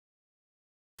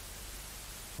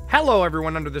Hello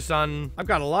everyone under the sun. I've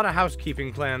got a lot of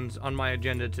housekeeping plans on my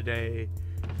agenda today.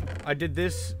 I did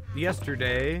this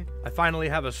yesterday. I finally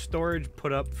have a storage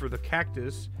put up for the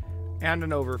cactus and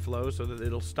an overflow so that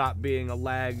it'll stop being a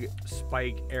lag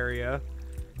spike area,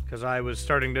 because I was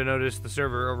starting to notice the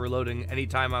server overloading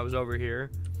anytime I was over here,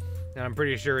 and I'm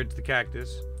pretty sure it's the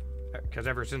cactus, because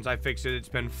ever since I fixed it, it's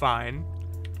been fine.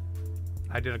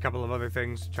 I did a couple of other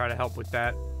things to try to help with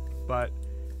that, but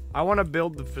I want to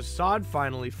build the facade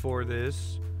finally for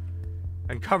this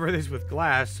and cover this with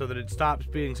glass so that it stops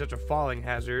being such a falling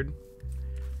hazard,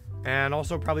 and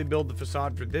also probably build the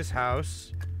facade for this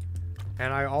house.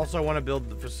 And I also want to build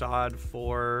the facade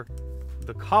for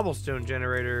the cobblestone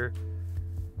generator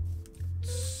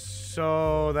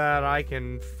so that I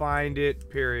can find it,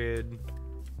 period.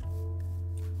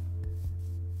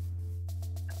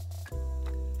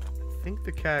 I think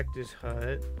the cactus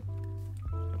hut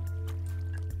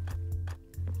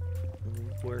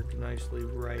will work nicely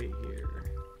right here.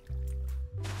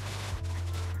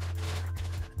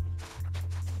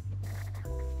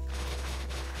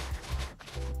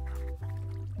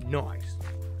 Nice.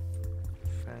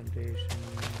 Foundation.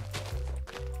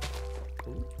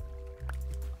 Ooh.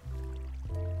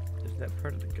 Is that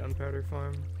part of the gunpowder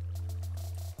farm?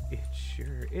 It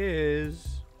sure is.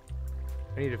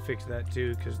 I need to fix that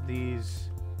too, because these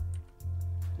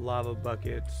lava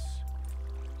buckets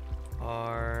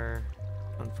are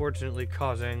unfortunately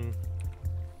causing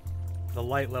the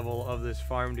light level of this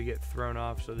farm to get thrown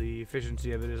off, so the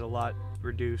efficiency of it is a lot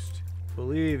reduced. I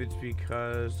believe it's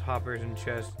because hoppers and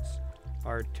chests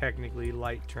are technically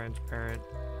light transparent.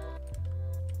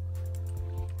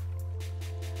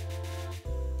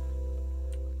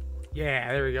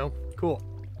 Yeah, there we go. Cool.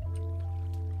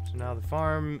 So now the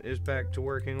farm is back to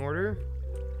working order.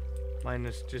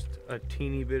 Minus just a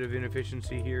teeny bit of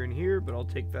inefficiency here and here, but I'll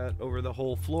take that over the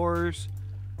whole floors,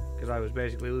 because I was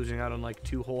basically losing out on like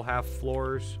 2 whole half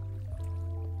floors.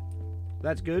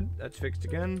 That's good. That's fixed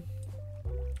again.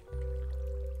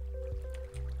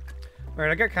 Alright,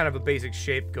 I got kind of a basic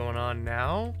shape going on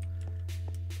now.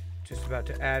 Just about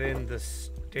to add in the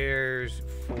stairs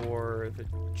for the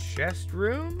chest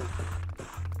room.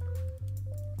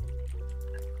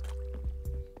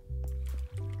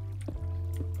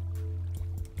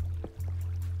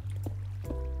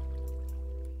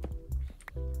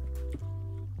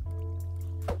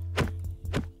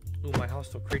 Ooh, my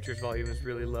hostile creatures volume is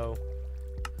really low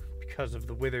because of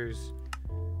the withers.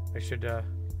 I should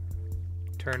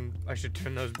turn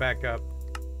those back up.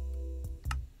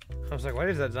 I was like, why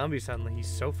does that zombie sound like he's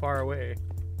so far away?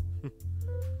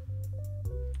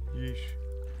 Yeesh.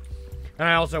 And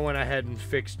I also went ahead and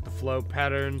fixed the flow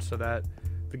pattern so that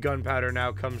the gunpowder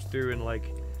now comes through and like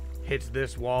hits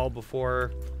this wall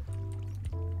before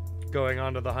going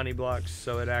onto the honey blocks,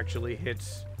 so it actually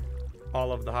hits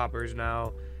all of the hoppers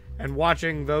now. And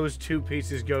watching those 2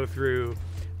 pieces go through,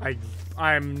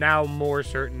 I'm now more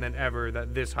certain than ever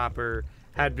that this hopper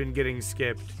had been getting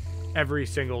skipped every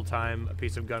single time a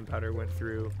piece of gunpowder went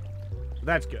through. So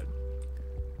that's good.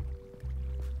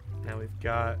 Now we've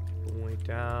got the way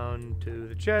down to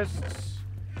the chests.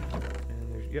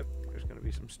 And there's gonna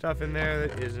be some stuff in there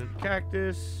that isn't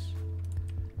cactus.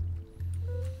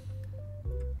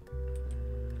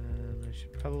 And I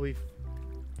should probably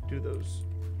do those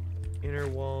inner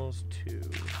walls too.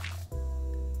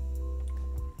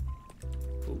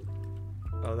 Ooh.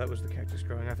 Oh, that was the cactus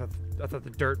growing. I thought the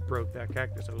dirt broke that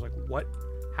cactus. I was like, what?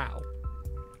 How?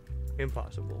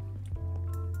 Impossible.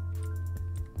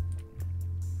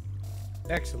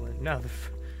 Excellent.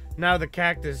 Now the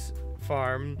cactus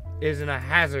farm isn't a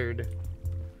hazard.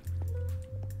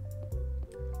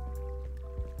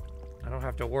 I don't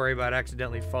have to worry about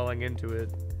accidentally falling into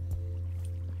it.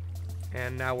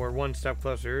 And now we're 1 step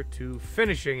closer to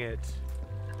finishing it.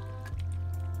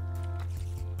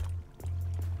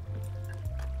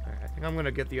 I'm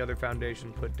gonna get the other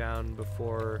foundation put down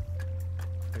before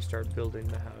I start building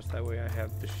the house. That way I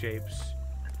have the shapes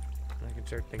and I can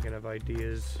start thinking of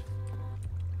ideas.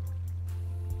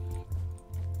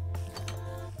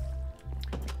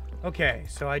 Okay,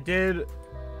 so I did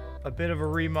a bit of a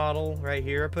remodel right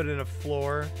here. I put in a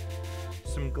floor,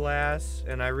 some glass,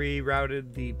 and I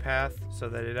rerouted the path so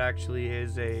that it actually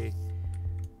is a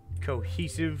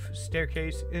cohesive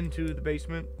staircase into the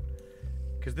basement.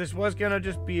 Because this was gonna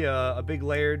just be a big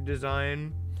layered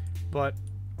design, but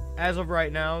as of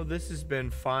right now, this has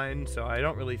been fine, so I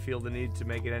don't really feel the need to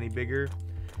make it any bigger.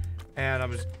 And I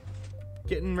was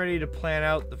getting ready to plan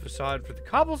out the facade for the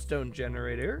cobblestone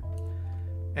generator,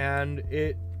 and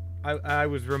I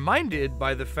was reminded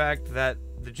by the fact that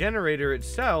the generator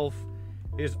itself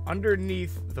is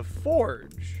underneath the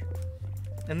forge.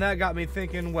 And that got me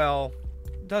thinking, well,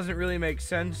 it doesn't really make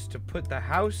sense to put the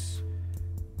house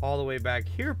all the way back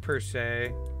here per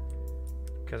se,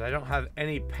 because I don't have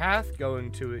any path going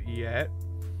to it yet.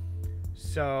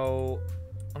 So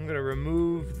I'm gonna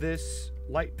remove this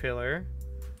light pillar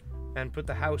and put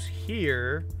the house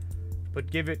here,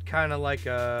 but give it kind of like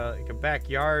a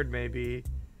backyard maybe,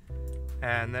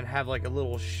 and then have like a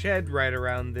little shed right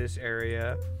around this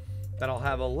area that I'll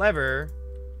have a lever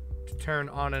to turn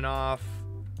on and off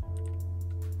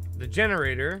the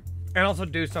generator, and also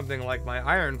do something like my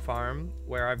iron farm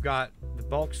where I've got the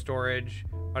bulk storage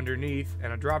underneath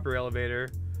and a dropper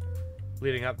elevator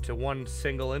leading up to one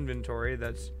single inventory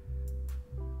that's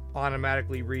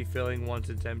automatically refilling once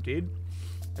it's emptied.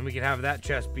 And we can have that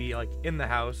chest be like in the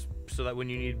house so that when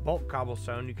you need bulk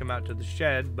cobblestone, you come out to the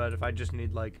shed. But if I just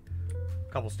need like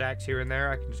a couple stacks here and there,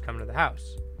 I can just come to the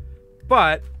house.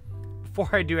 But before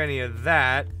I do any of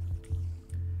that,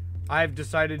 I've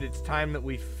decided it's time that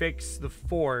we fix the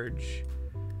forge.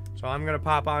 So I'm gonna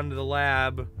pop onto the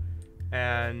lab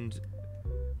and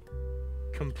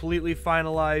completely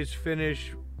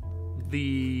finish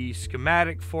the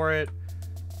schematic for it.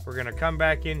 We're gonna come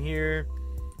back in here,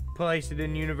 place it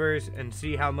in universe, and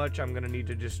see how much I'm gonna need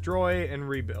to destroy and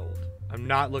rebuild. I'm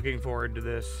not looking forward to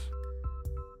this.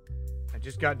 I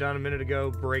just got done a minute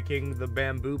ago breaking the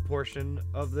bamboo portion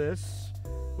of this,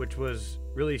 which was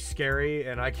really scary,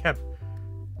 and I kept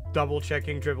double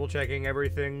checking, triple checking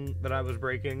everything that I was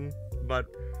breaking, but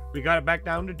we got it back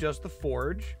down to just the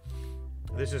forge.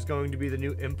 This is going to be the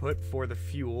new input for the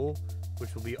fuel,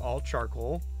 which will be all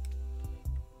charcoal.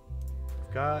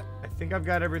 I think I've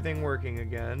got everything working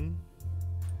again.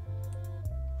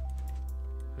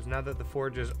 Because now that the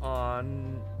forge is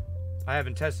on, I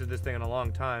haven't tested this thing in a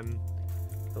long time.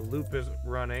 The loop is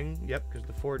running. Yep, because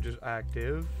the forge is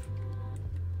active.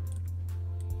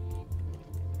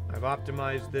 I've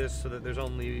optimized this so that there's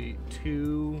only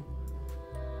two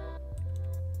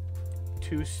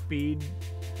speed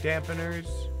dampeners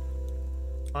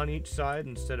on each side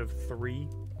instead of 3.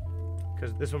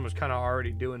 Because this one was kind of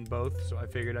already doing both, so I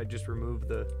figured I'd just remove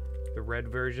the red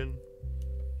version.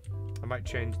 I might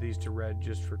change these to red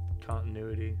just for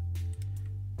continuity.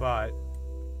 But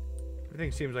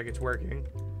everything seems like it's working.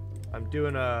 I'm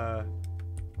doing a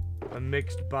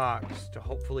mixed box to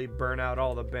hopefully burn out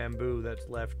all the bamboo that's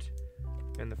left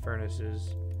in the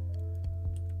furnaces.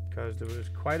 Because there was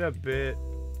quite a bit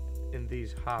in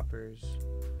these hoppers.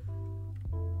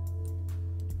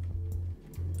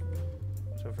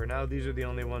 So for now, these are the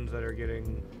only ones that are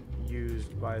getting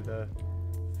used by the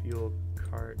fuel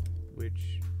cart,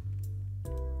 which...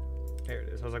 There it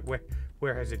is. I was like,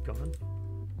 where has it gone?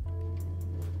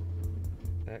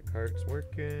 That cart's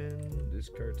working. This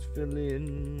cart's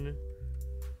filling.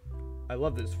 I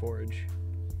love this forge.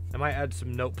 I might add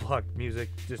some note block music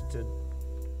just to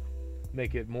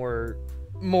make it more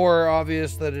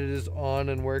obvious that it is on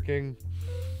and working.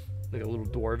 Like a little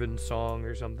dwarven song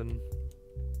or something.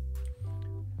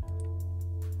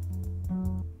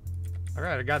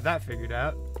 Alright, I got that figured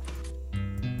out.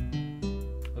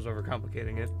 I was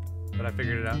overcomplicating it, but I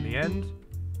figured it out in the end.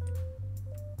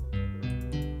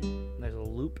 Nice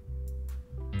little loop.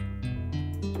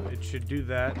 So it should do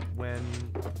that when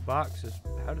the box is...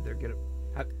 How did there get it?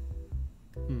 I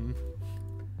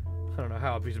don't know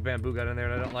how a piece of bamboo got in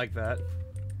there, and I don't like that.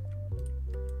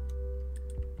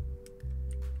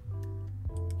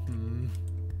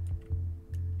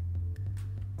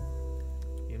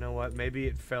 You know what? Maybe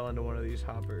it fell into one of these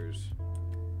hoppers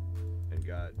and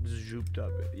got zooped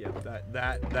up. Yeah,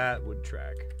 that would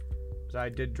track. Because I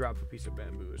did drop a piece of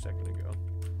bamboo a second ago.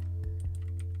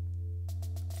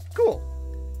 Cool.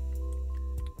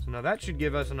 So now that should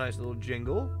give us a nice little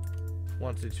jingle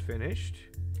once it's finished.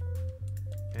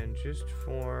 And just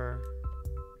for...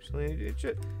 Actually,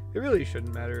 it really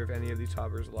shouldn't matter if any of these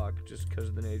hoppers lock just because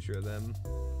of the nature of them.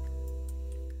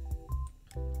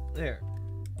 There.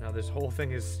 Now this whole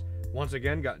thing is once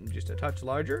again gotten just a touch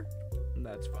larger, and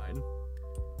that's fine.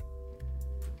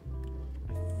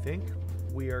 I think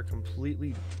we are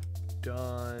completely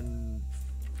done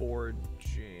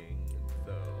forging,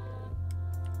 though.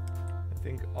 I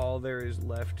think all there is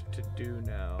left to do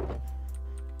now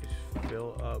is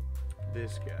fill up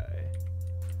this guy.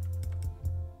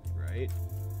 Right?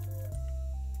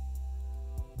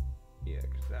 Yeah,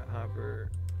 because that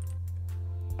hopper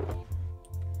is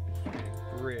getting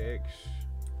bricks.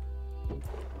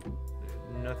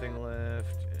 There's nothing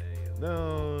left. Any of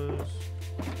those.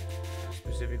 I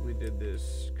specifically did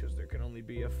this because there can only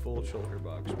be a full shulker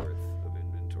box worth of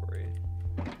inventory.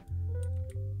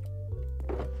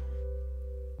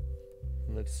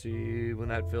 Let's see, when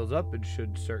that fills up, it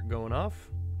should start going off.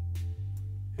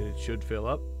 And it should fill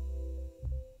up.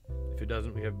 If it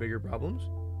doesn't, we have bigger problems.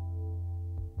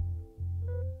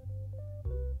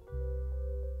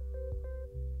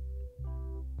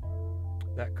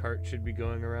 That cart should be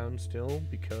going around still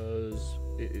because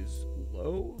it is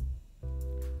low.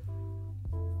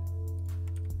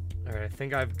 Alright, I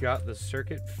think I've got the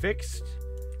circuit fixed.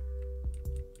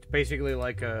 It's basically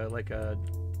like an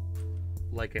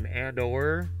and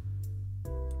or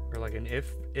like an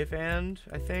if and,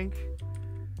 I think.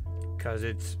 Because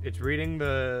it's reading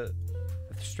the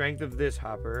strength of this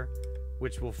hopper,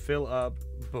 which will fill up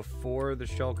before the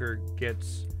shulker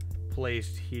gets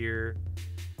placed here,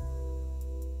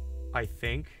 I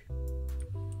think.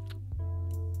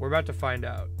 We're about to find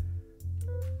out.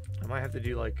 I might have to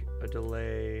do like a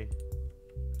delay.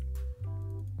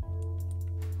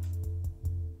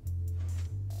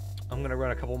 I'm gonna run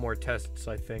a couple more tests,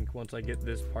 I think, once I get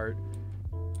this part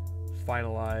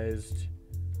finalized.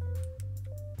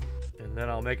 And then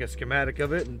I'll make a schematic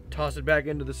of it and toss it back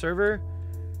into the server.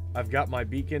 I've got my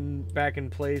beacon back in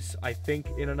place. I think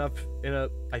in an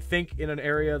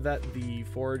area that the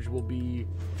forge will be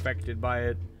affected by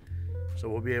it. So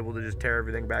we'll be able to just tear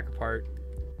everything back apart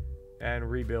and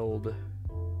rebuild.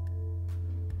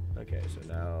 Okay, so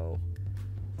now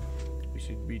we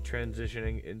should be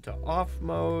transitioning into off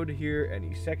mode here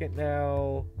any second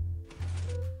now.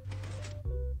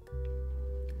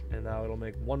 And now it'll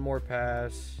make one more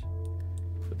pass,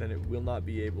 but then it will not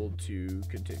be able to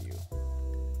continue.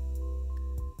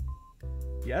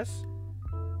 Yes?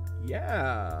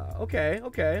 Yeah. Okay.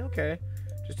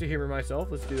 Just to humor myself,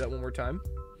 let's do that one more time.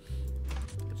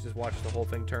 Let's just watch the whole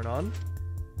thing turn on.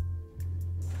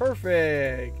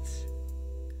 Perfect.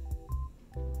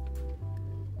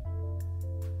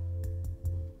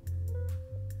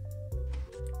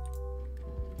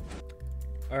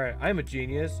 Alright, I'm a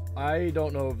genius. I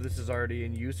don't know if this is already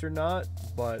in use or not,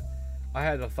 but I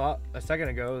had a thought a second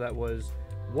ago that was,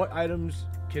 what items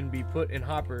can be put in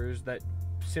hoppers that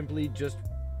simply just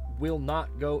will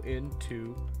not go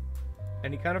into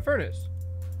any kind of furnace?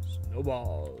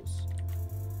 Snowballs.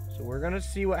 So we're gonna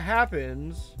see what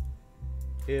happens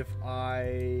if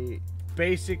I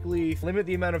basically limit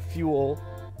the amount of fuel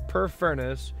per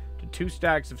furnace to 2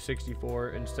 stacks of 64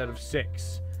 instead of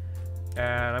 6.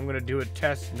 And I'm gonna do a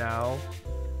test now.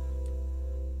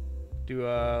 Let's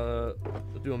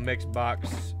do a mixed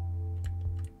box,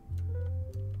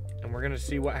 and we're gonna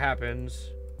see what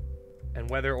happens, and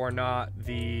whether or not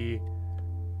the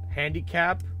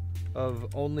handicap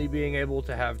of only being able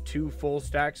to have 2 full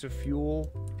stacks of fuel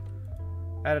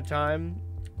at a time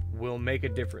will make a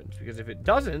difference. Because if it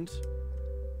doesn't,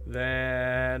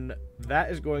 then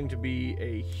that is going to be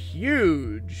a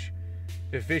huge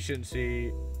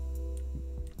efficiency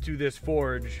to this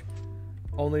forge,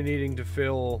 only needing to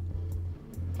fill.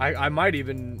 I might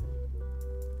even,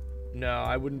 no,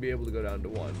 I wouldn't be able to go down to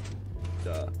 1.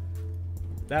 Duh.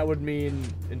 That would mean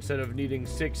instead of needing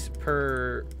 6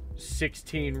 per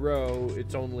 16 row,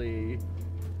 it's only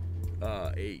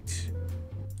 8.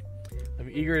 I'm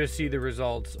eager to see the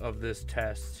results of this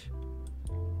test.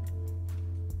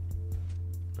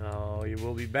 Oh, you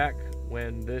will be back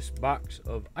when this box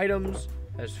of items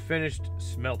has finished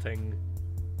smelting.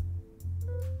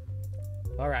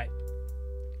 Alright.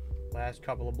 Last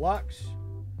couple of blocks.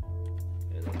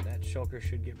 And then that shulker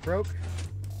should get broke.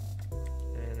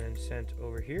 And then sent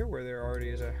over here where there already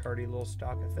is a hearty little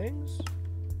stock of things.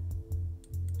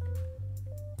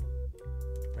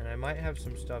 And I might have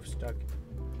some stuff stuck.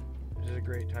 This is a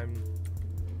great time.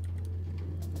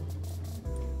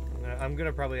 I'm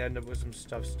gonna probably end up with some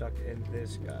stuff stuck in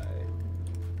this guy.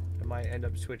 I might end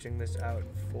up switching this out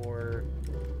for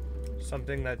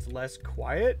something that's less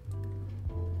quiet,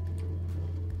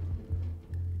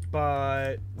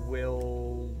 but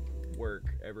will work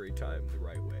every time the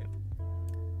right way.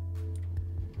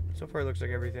 So far it looks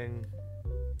like everything.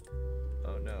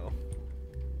 Oh no.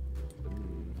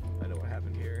 I know what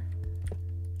happened here.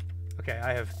 Okay,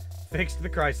 I have fixed the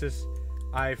crisis.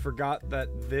 I forgot that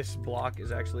this block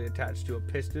is actually attached to a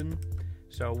piston.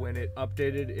 So when it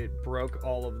updated, it broke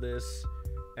all of this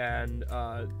and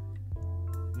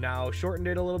now shortened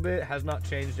it a little bit. Has not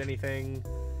changed anything.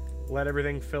 Let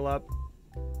everything fill up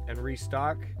and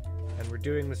restock, and we're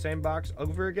doing the same box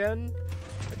over again.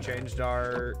 I changed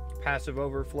our passive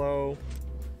overflow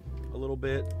a little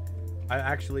bit. I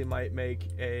actually might make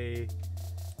a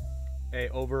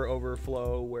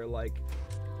overflow where, like,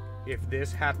 if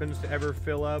this happens to ever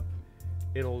fill up,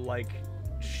 it'll like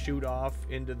shoot off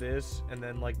into this, and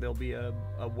then like there'll be a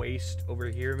waste over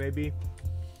here maybe.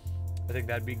 I think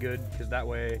that'd be good, because that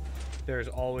way there's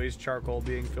always charcoal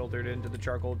being filtered into the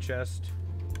charcoal chest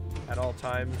at all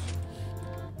times.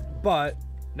 But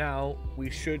now we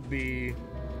should be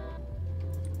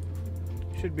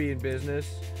in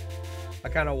business. I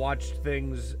kind of watched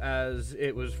things as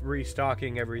it was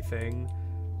restocking everything.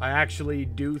 I actually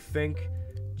do think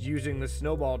using the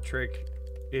snowball trick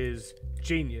is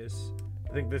genius.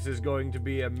 I think this is going to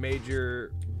be a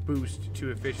major boost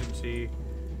to efficiency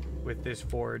with this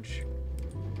forge.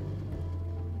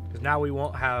 Because now we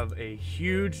won't have a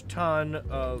huge ton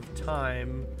of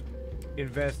time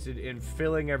invested in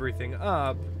filling everything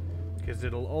up, because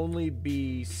it'll only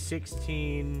be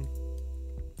 16,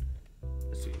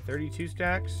 let's see, 32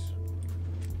 stacks?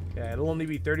 Yeah, it'll only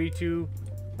be 32.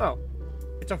 Oh,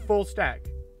 it's a full stack.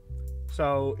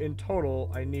 So in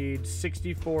total, I need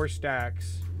 64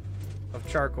 stacks of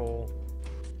charcoal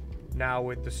now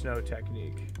with the snow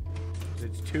technique.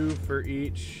 It's 2 for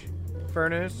each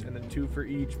furnace and then 2 for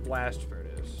each blast furnace.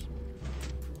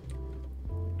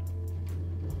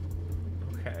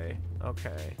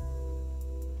 Okay.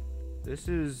 This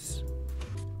is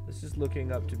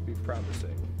looking up to be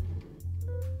promising.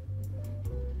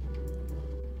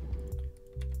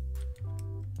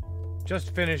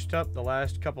 Just finished up the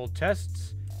last couple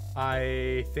tests.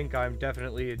 I think I'm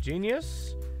definitely a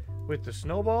genius with the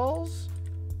snowballs.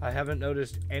 I haven't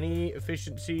noticed any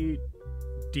efficiency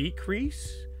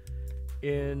decrease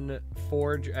in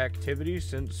forge activity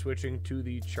since switching to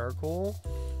the charcoal.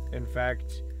 In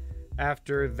fact,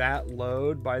 after that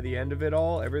load, by the end of it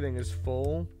all, everything is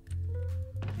full.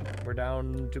 We're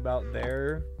down to about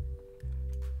there.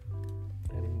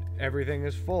 And everything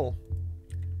is full,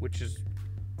 which is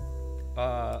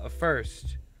a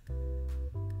first.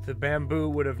 The bamboo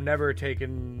would have never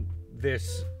taken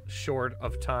this short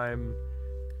of time.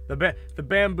 The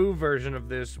bamboo version of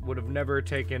this would have never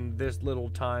taken this little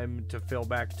time to fill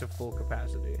back to full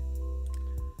capacity.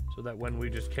 So that when we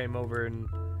just came over and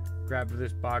grabbed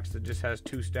this box that just has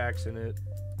 2 stacks in it,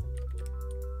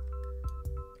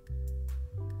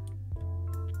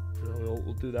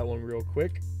 we'll do that one real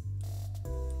quick.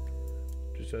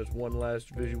 Just as one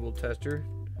last visual tester.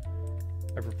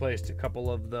 I've replaced a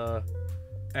couple of the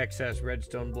excess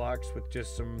redstone blocks with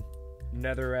just some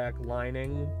netherrack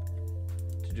lining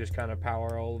to just kind of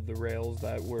power all of the rails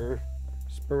that were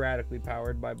sporadically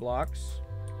powered by blocks.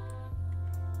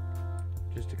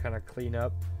 Just to kind of clean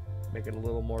up, make it a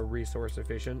little more resource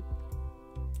efficient.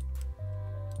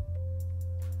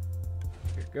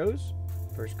 Here it goes.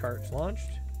 First cart's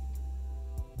launched.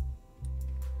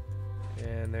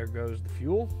 And there goes the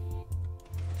fuel.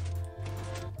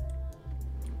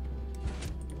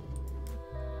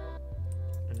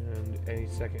 And any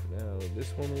second now,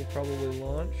 this one will probably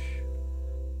launch.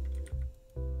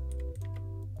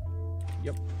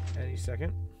 Yep, any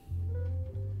second.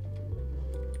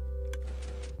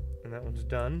 And that one's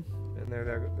done. And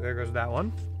there goes that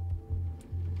one.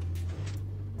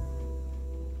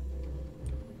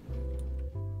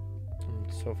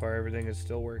 And so far everything is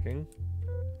still working.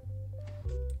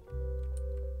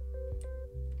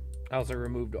 I also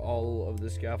removed all of the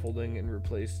scaffolding and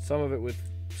replaced some of it with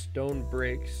stone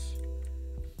bricks.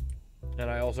 And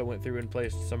I also went through and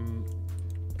placed some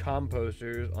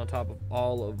composters on top of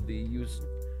all of the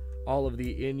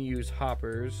in-use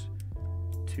hoppers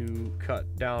to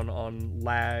cut down on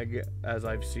lag, as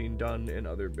I've seen done in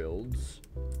other builds.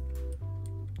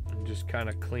 And just kind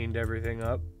of cleaned everything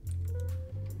up.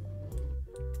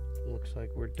 Looks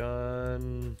like we're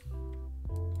done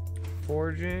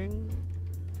forging.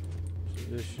 So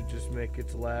this should just make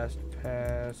its last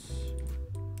pass.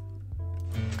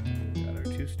 Got our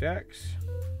 2 stacks.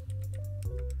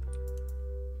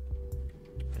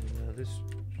 And now this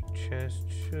chest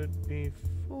should be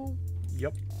full.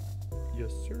 Yep.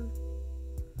 Yes, sir.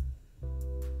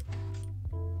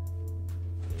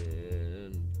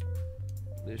 And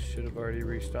this should have already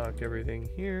restocked everything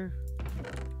here.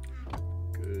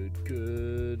 Good,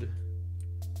 good.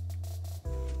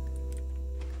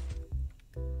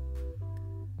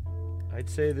 I'd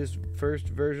say this first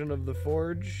version of the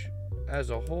forge as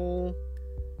a whole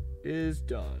is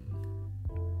done.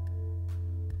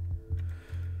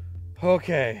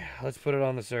 Okay, let's put it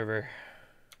on the server.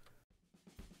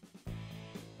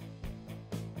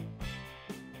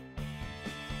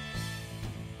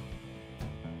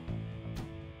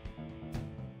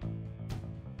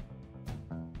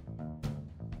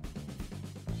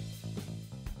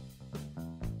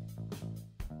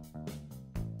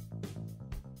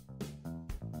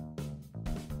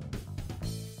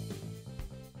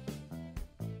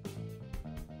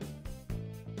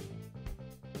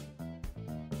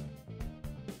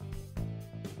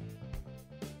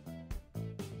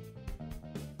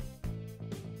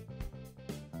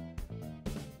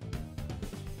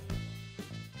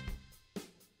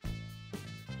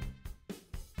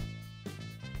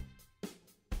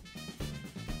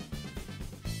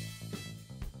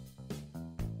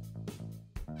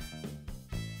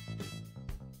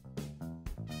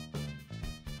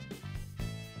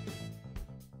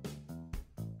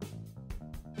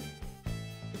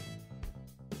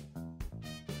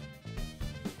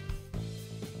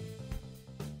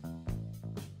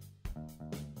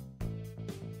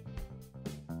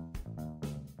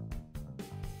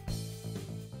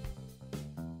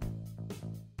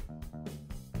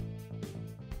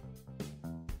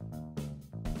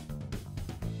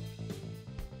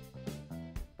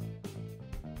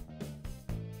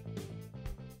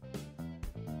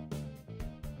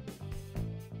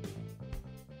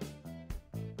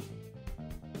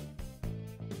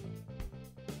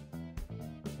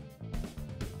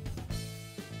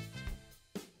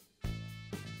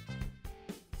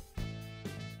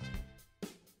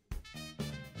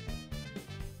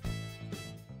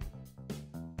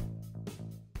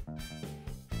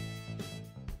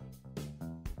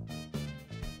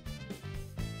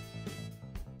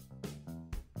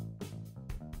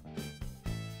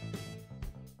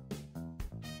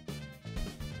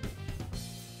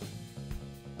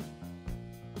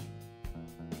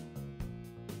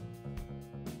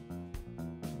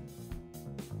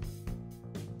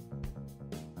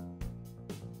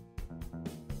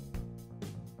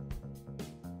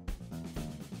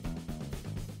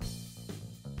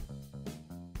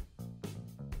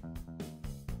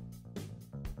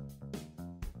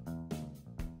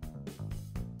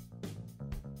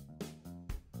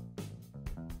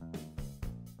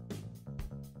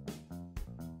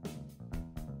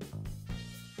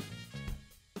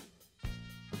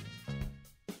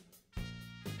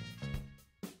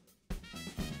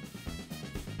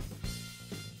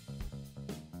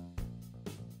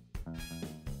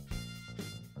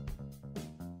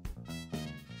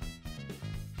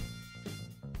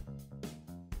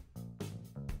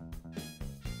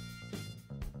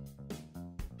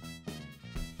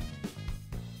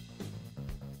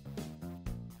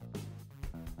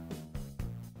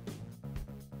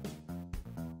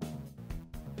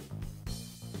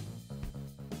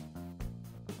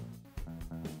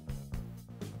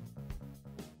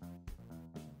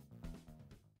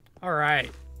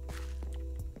 Alright.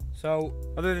 So,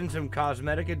 other than some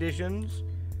cosmetic additions,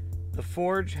 the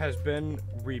forge has been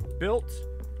rebuilt,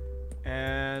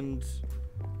 and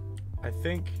I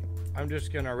think I'm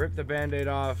just gonna rip the band-aid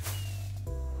off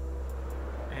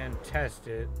and test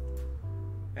it.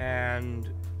 And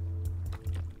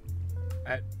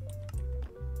at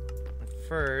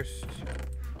first,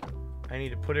 I need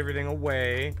to put everything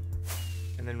away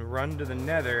and then run to the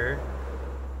Nether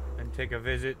and take a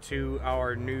visit to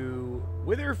our new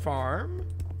wither farm,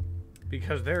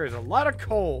 because there is a lot of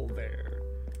coal there.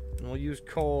 And we'll use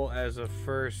coal as a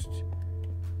first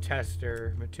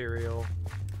tester material.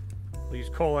 We'll use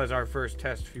coal as our first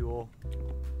test fuel.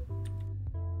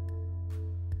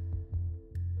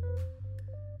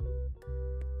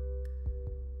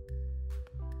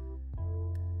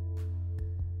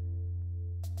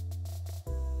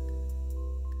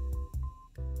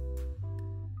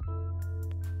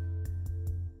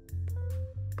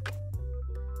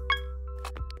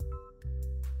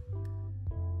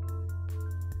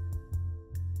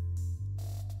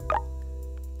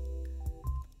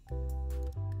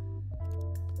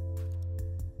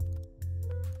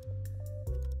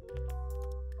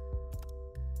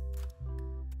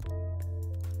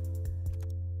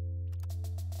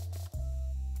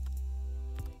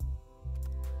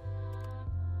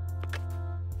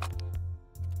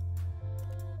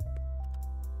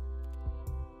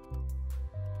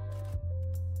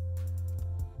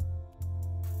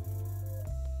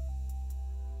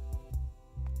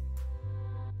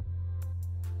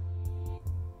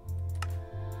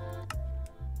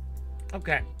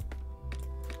 Okay,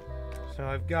 so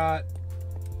I've got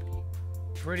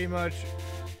pretty much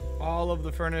all of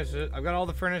the furnaces. I've got all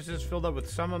the furnaces filled up with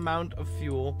some amount of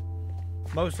fuel.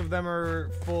 Most of them are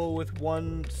full with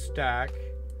one stack.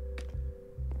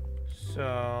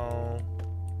 So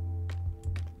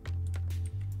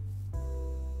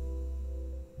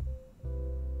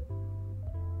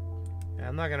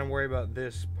I'm not gonna worry about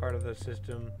this part of the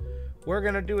system. We're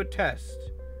gonna do a test,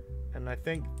 and I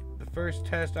think the first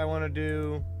test I want to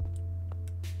do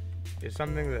is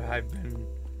something that I've been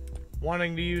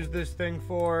wanting to use this thing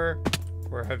for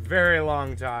a very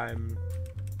long time.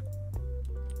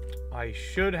 I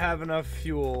should have enough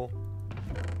fuel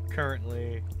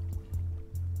currently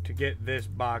to get this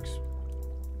box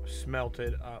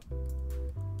smelted up.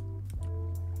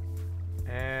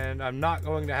 And I'm not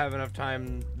going to have enough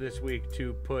time this week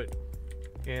to put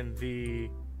in the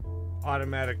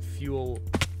automatic fuel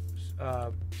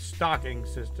stocking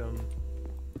system,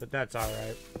 but that's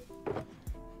alright.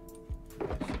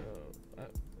 So,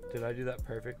 did I do that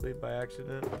perfectly by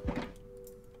accident?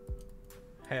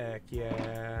 Heck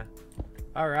yeah.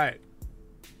 Alright.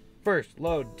 First,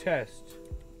 load test.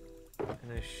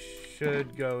 And this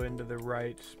should go into the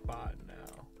right spot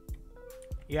now.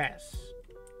 Yes.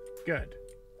 Good.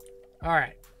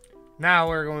 Alright. Now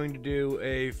we're going to do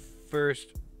a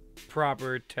first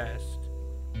proper test.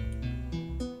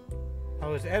 I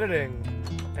was editing,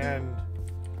 and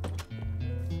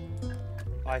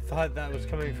I thought that was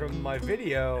coming from my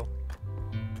video.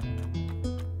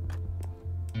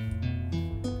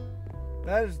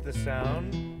 That is the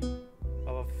sound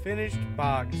of a finished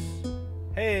box.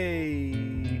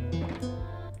 Hey!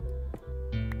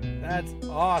 That's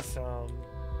awesome.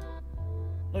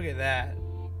 Look at that.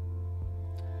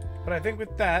 But I think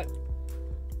with that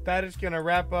is gonna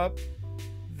wrap up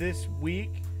this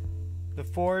week. The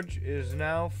forge is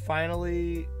now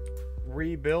finally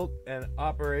rebuilt and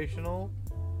operational.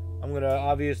 I'm gonna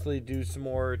obviously do some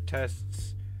more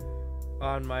tests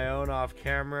on my own off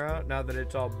camera now that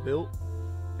it's all built,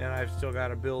 and I've still got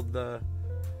to build the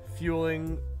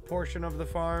fueling portion of the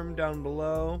farm down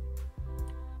below.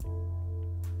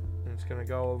 And it's gonna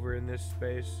go over in this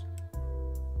space,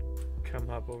 come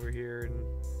up over here,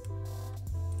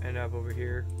 and end up over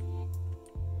here.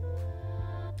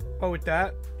 But with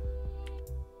that,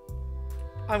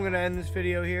 I'm going to end this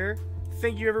video here.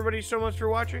 Thank you everybody so much for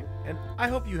watching, and I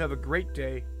hope you have a great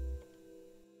day.